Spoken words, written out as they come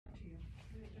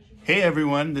Hey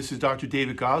everyone, this is Dr.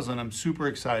 David Ghozland. I'm super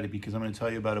excited because I'm going to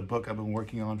tell you about a book I've been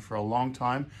working on for a long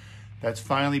time that's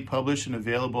finally published and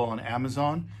available on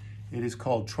Amazon. It is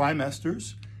called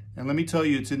TRImesters, and let me tell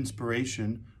you its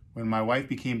inspiration. When my wife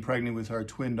became pregnant with our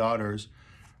twin daughters,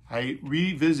 I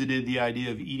revisited the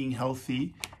idea of eating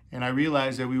healthy, and I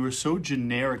realized that we were so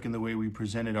generic in the way we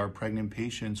presented our pregnant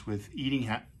patients with eating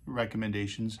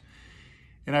recommendations.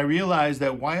 And I realized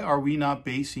that why are we not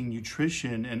basing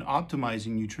nutrition and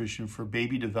optimizing nutrition for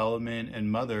baby development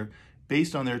and mother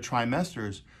based on their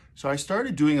trimesters? So I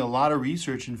started doing a lot of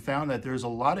research and found that there's a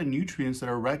lot of nutrients that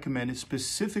are recommended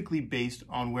specifically based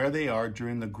on where they are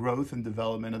during the growth and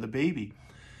development of the baby.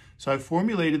 So I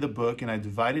formulated the book and I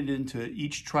divided it into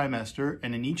each trimester,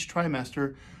 and in each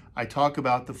trimester I talk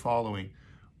about the following: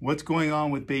 what's going on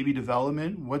with baby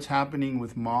development, what's happening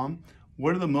with mom,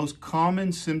 what are the most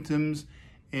common symptoms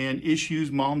and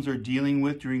issues moms are dealing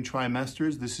with during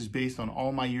trimesters. This is based on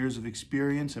all my years of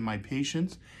experience and my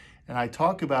patients. And I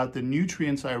talk about the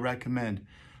nutrients I recommend.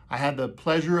 I had the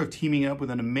pleasure of teaming up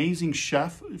with an amazing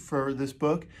chef for this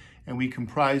book, and we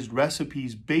comprised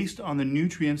recipes based on the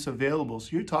nutrients available. So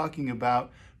you're talking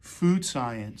about food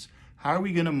science. How are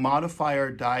we going to modify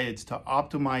our diets to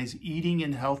optimize eating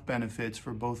and health benefits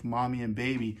for both mommy and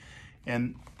baby?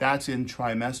 And that's in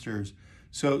trimesters.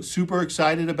 So super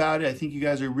excited about it. I think you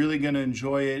guys are really going to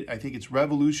enjoy it. I think it's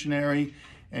revolutionary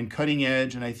and cutting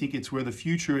edge, and I think it's where the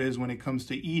future is when it comes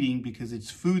to eating, because it's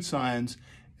food science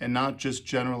and not just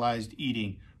generalized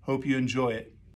eating. Hope you enjoy it.